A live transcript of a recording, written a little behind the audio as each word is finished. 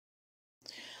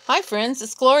Hi friends,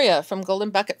 it's Gloria from Golden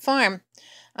Bucket Farm.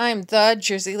 I'm the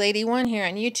Jersey Lady One here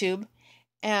on YouTube,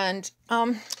 and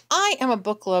I am a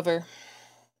book lover.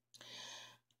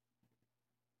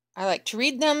 I like to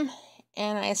read them,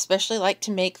 and I especially like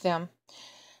to make them.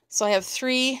 So I have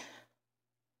three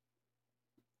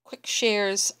quick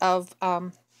shares of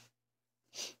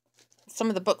some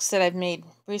of the books that I've made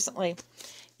recently.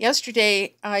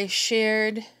 Yesterday I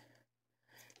shared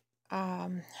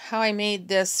how I made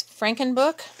this Franken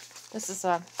book. This is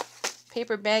a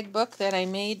paper bag book that I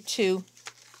made to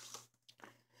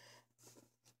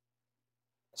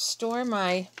store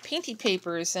my painty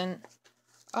papers and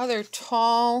other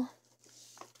tall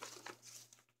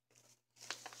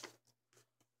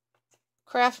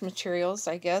craft materials,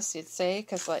 I guess you'd say,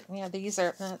 because these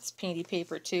are, that's painty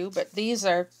paper too, but these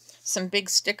are some big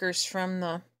stickers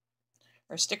from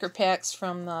sticker packs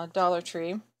from the Dollar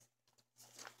Tree.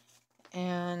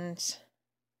 And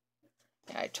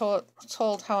I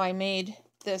told how I made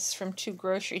this from 2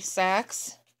 grocery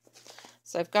sacks.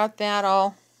 So I've got that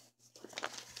all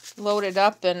loaded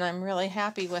up, and I'm really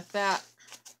happy with that.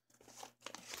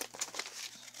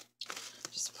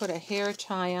 Just put a hair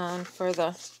tie on for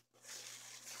the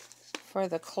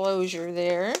closure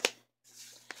there.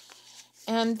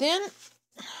 And then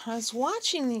I was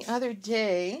watching the other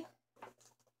day,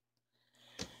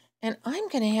 and I'm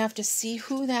going to have to see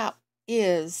who that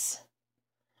is.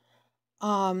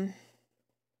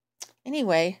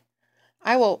 Anyway,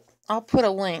 I'll put a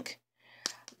link.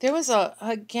 There was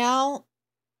a gal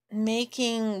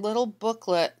making little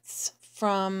booklets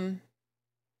from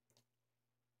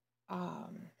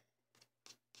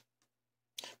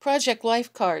Project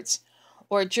Life cards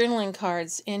or journaling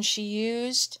cards, and she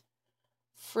used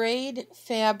frayed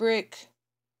fabric,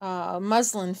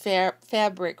 muslin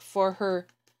fabric for her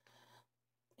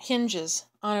hinges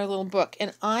on her little book.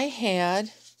 And I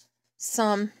had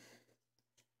some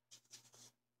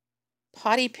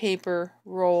potty paper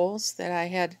rolls that I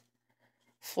had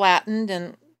flattened,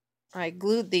 and I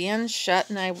glued the ends shut,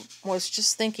 and I was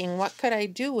just thinking, what could I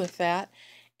do with that?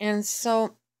 And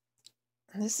so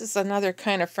this is another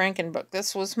kind of Franken book.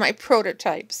 This was my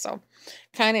prototype, so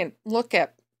kind of look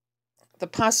at the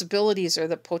possibilities or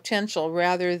the potential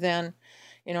rather than,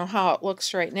 how it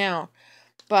looks right now.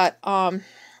 But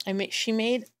she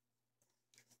made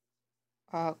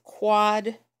a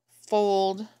quad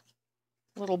fold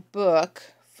little book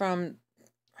from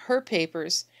her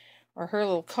papers or her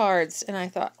little cards, and I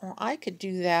thought, well, I could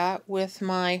do that with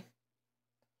my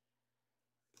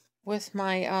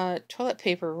toilet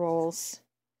paper rolls.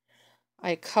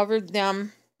 I covered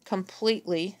them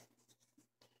completely,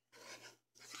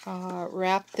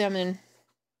 wrapped them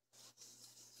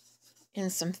in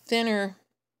some thinner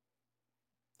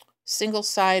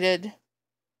single-sided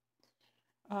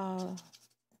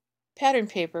pattern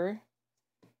paper,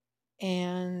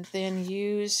 and then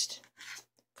used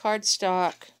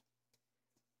cardstock,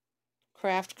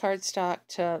 craft cardstock,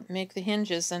 to make the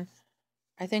hinges. And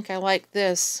I think I like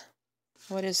this.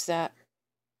 What is that?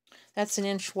 That's 1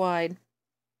 inch wide.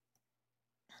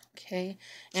 Okay,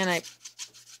 and I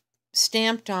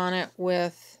stamped on it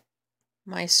with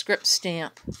my script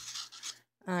stamp.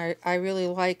 I really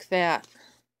like that.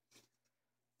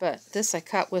 But this I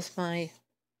cut with my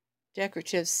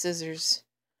decorative scissors.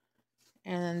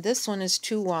 And this one is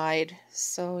too wide,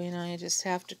 so you just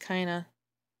have to kind of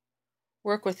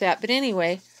work with that. But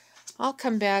anyway, I'll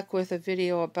come back with a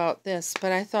video about this.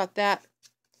 But I thought that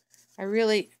I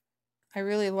really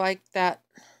liked that,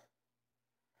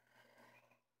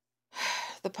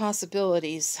 the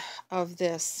possibilities of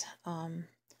this.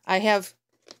 I've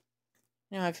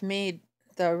made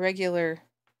the regular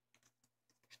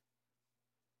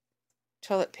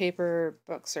toilet paper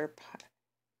books or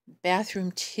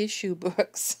bathroom tissue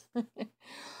books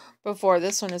before.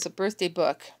 This one is a birthday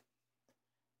book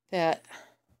that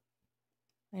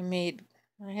I made.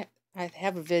 I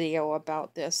have a video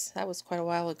about this. That was quite a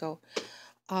while ago.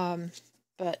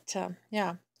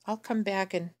 Yeah, I'll come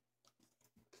back and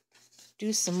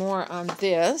do some more on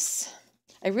this.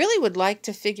 I really would like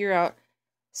to figure out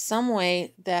some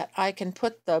way that I can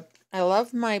put I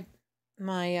love my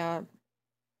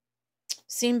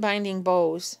seam binding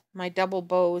bows, my double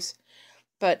bows,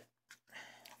 but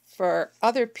for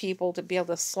other people to be able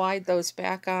to slide those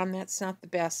back on, that's not the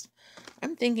best.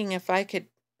 I'm thinking if I could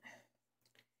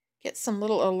get some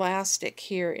little elastic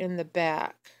here in the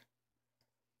back.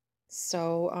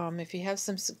 So if you have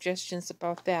some suggestions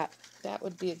about that, that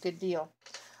would be a good deal.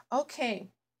 Okay,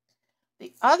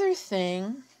 the other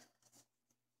thing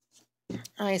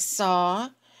I saw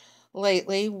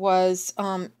lately was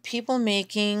people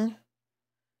making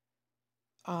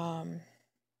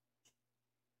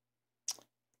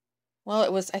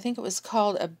well, I think it was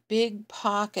called a Big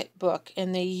Pocket book,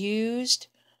 and they used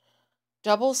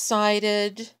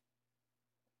double-sided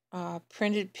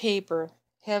printed paper,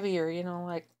 heavier, you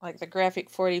know, like the Graphic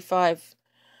 45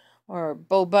 or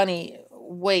Bo Bunny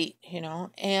weight, you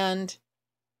know, and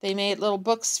they made little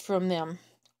books from them.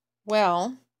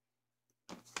 Well,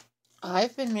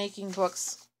 I've been making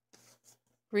books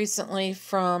recently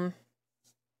from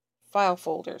file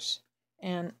folders,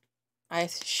 and I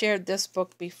shared this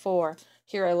book before.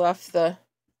 Here I left the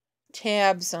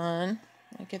tabs on.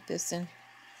 I get this in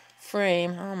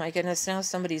frame. Oh my goodness, now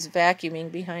somebody's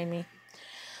vacuuming behind me.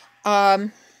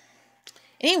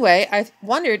 Anyway, I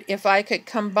wondered if I could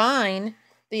combine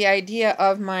the idea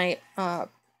of my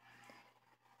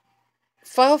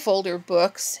file folder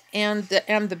books and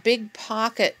the Big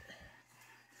Pocket,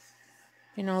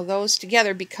 you know, those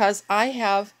together, because I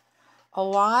have a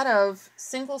lot of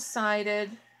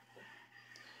single-sided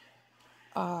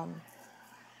pattern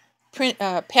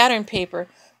paper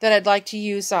that I'd like to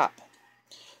use up.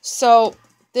 So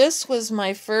this was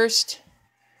my first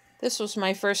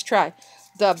try.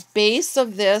 The base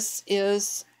of this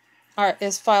is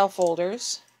file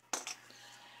folders,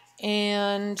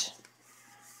 and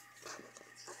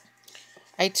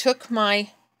I took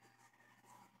my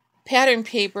pattern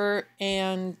paper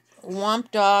and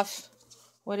womped off,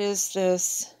 what is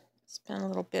this? It's been a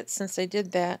little bit since I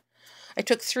did that. I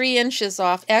took 3 inches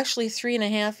off, actually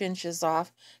 3.5 inches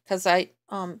off, because I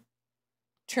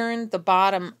turned the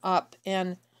bottom up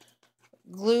and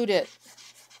glued it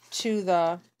to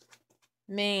the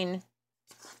main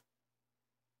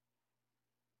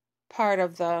part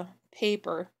of the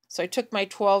paper. So I took my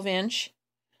 12-inch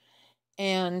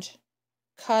and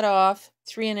cut off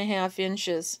 3.5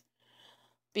 inches,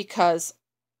 because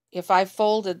if I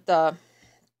folded the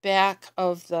back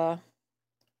of the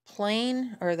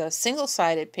plain or the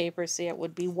single-sided paper, see, it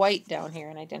would be white down here,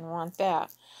 and I didn't want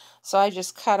that. So I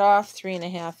just cut off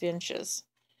 3.5 inches,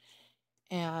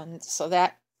 and so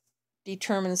that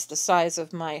determines the size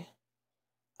of my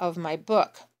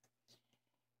book.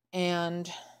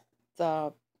 And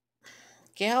the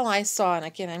gal I saw, and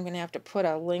again I'm going to have to put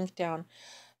a link down,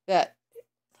 that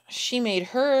she made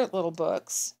her little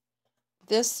books.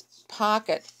 This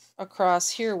pocket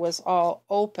across here was all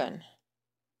open.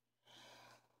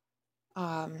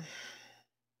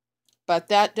 But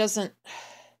that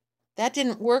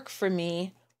didn't work for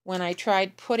me when I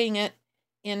tried putting it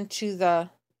onto the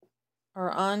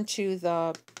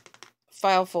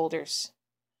file folders,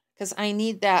 because I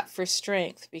need that for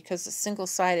strength, because the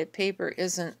single-sided paper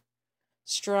isn't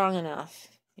strong enough,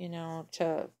 you know,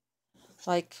 to,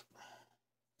 like,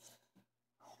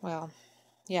 well,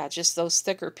 yeah, just those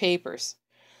thicker papers.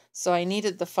 So I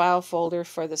needed the file folder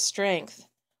for the strength.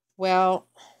 Well,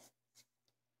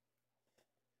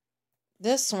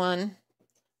 this one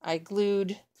I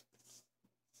glued,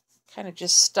 kind of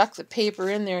just stuck the paper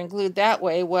in there and glued that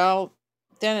way. Well,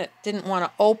 then it didn't want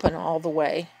to open all the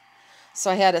way, so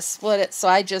I had to split it. So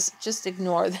I just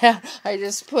ignore that. I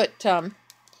just put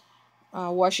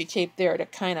washi tape there to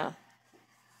kind of,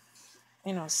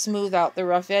 you know, smooth out the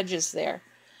rough edges there.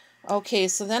 Okay,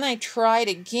 so then I tried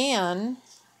again,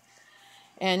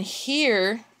 and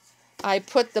here I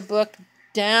put the book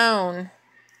down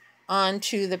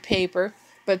onto the paper,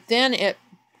 but then it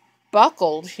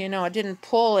buckled, you know, it didn't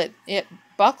pull, it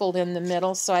buckled in the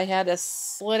middle, so I had to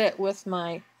slit it with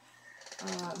my,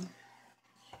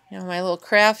 you know, my little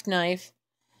craft knife,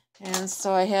 and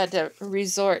so I had to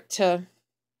resort to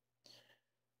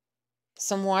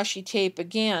some washi tape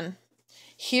again.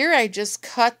 Here I just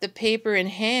cut the paper in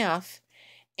half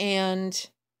and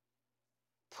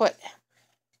put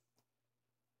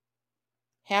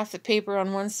half the paper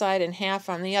on one side and half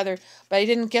on the other, but I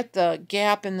didn't get the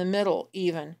gap in the middle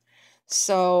even.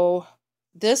 So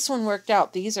this one worked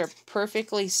out. These are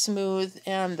perfectly smooth,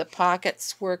 and the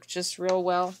pockets work just real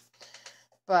well.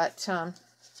 But I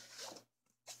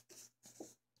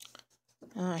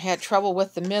had trouble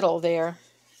with the middle there.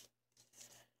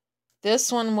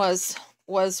 This one was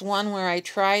one where I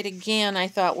tried again. I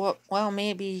thought, well,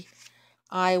 maybe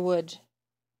I would,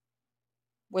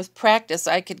 with practice,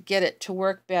 I could get it to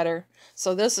work better.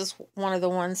 So this is one of the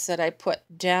ones that I put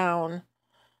down,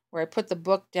 where I put the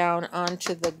book down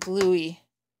onto the gluey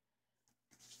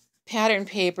pattern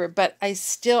paper, but I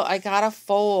got a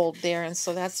fold there, and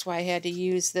so that's why I had to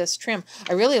use this trim.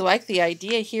 I really like the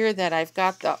idea here that I've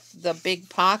got the big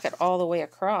pocket all the way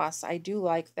across. I do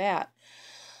like that.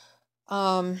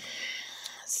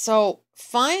 So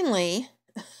finally,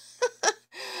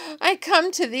 I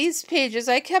come to these pages.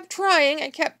 I kept trying, I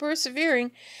kept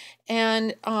persevering,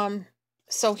 and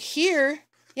so here,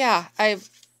 yeah, I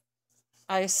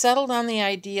I settled on the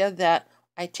idea that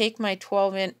I take my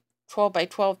 12 by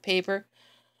 12 paper,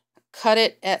 cut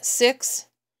it at 6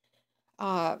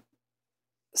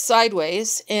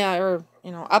 sideways, or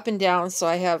up and down, so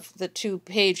I have the 2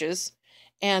 pages,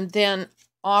 and then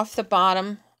off the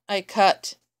bottom I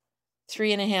cut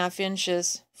 3.5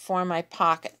 inches for my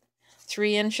pocket,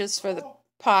 3 inches for the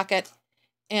pocket,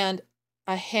 and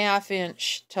a 1/2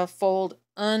 inch to fold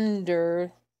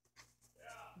under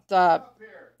the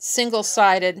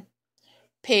single-sided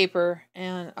paper,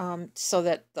 and so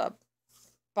that the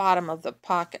bottom of the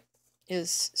pocket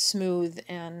is smooth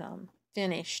and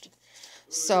finished.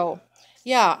 So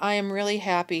yeah, I am really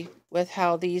happy with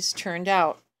how these turned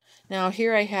out. Now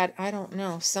here I don't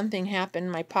know, something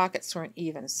happened, my pockets weren't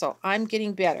even, so I'm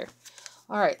getting better.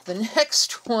 All right, the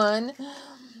next one,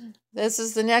 this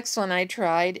is the next one I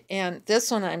tried, and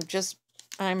this one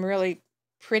I'm really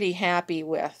pretty happy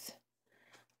with.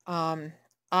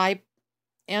 I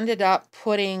ended up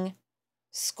putting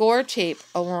score tape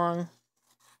along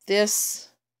this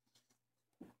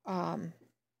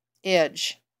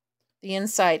edge, the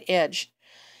inside edge,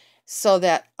 so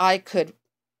that I could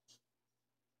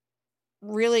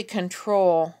really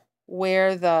control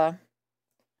where the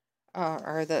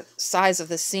or the size of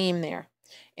the seam there.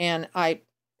 And I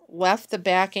left the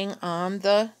backing on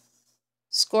the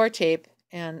score tape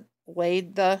and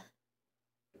laid the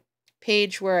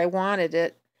page where I wanted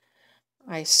it.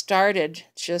 I started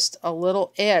just a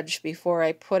little edge before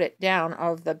I put it down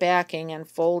of the backing and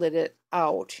folded it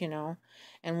out,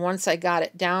 And once I got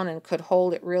it down and could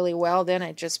hold it really well, then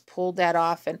I just pulled that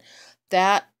off, and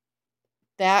that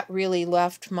really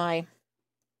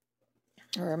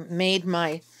made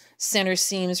my center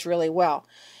seams really well.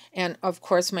 And of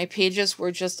course my pages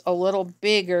were just a little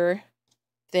bigger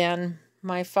than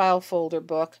my file folder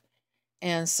book,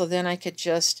 and so then I could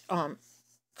just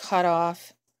cut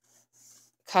off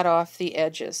the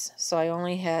edges. So I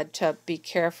only had to be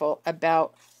careful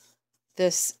about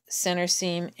this center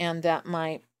seam and that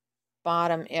my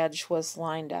bottom edge was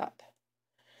lined up.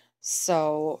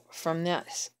 So from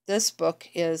this book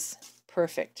is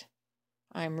perfect.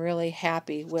 I'm really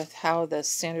happy with how the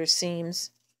center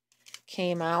seams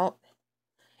came out,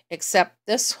 except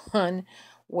this one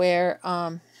where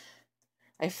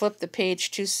I flipped the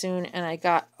page too soon and I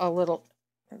got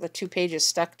the 2 pages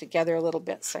stuck together a little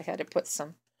bit, so I had to put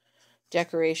some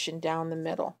decoration down the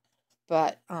middle.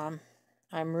 But I'm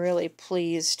really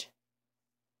pleased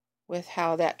with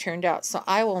how that turned out. So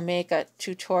I will make a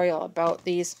tutorial about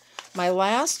these. My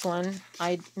last one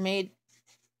I made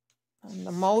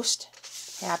the most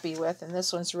happy with, and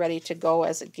this one's ready to go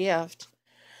as a gift.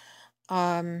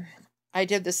 I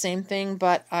did the same thing,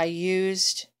 but I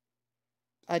used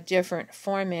a different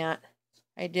format.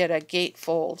 I did a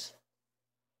gatefold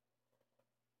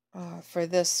for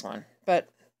this one, but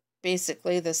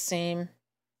basically the same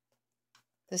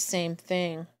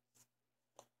thing.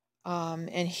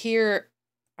 And here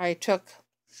I took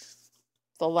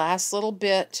the last little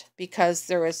bit, because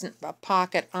there isn't a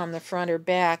pocket on the front or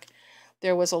back.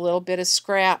 There was a little bit of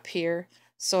scrap here,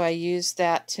 so I used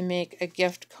that to make a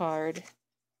gift card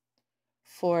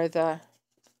for the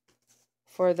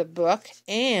book.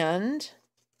 And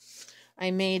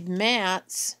I made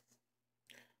mats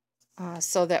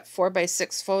so that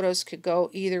 4x6 photos could go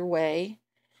either way,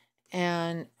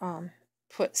 and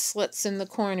put slits in the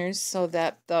corners so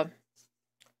that the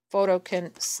photo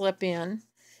can slip in,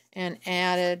 and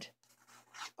added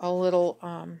a little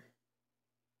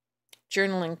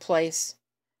journaling place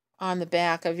on the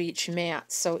back of each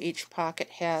mat, so each pocket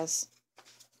has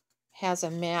a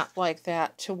mat like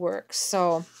that to work.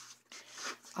 So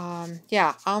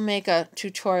yeah, I'll make a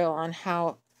tutorial on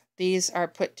how these are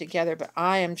put together, but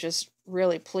I am just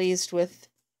really pleased with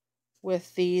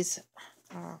these,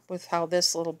 with how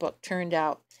this little book turned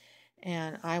out,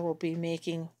 and I will be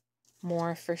making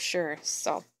more for sure.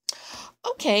 So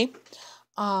okay,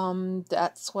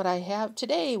 that's what I have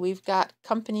today. We've got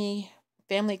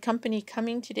family company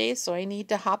coming today, so I need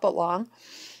to hop along,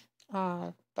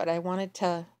 but I wanted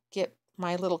to get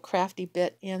my little crafty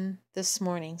bit in this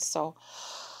morning. So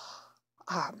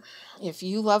if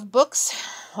you love books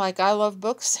like I love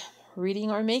books,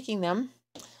 reading or making them,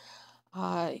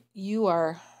 you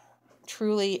are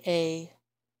truly a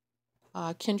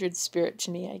kindred spirit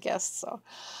to me, I guess. So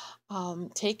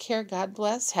take care, God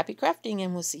bless, happy crafting,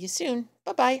 and we'll see you soon.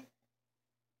 Bye-bye.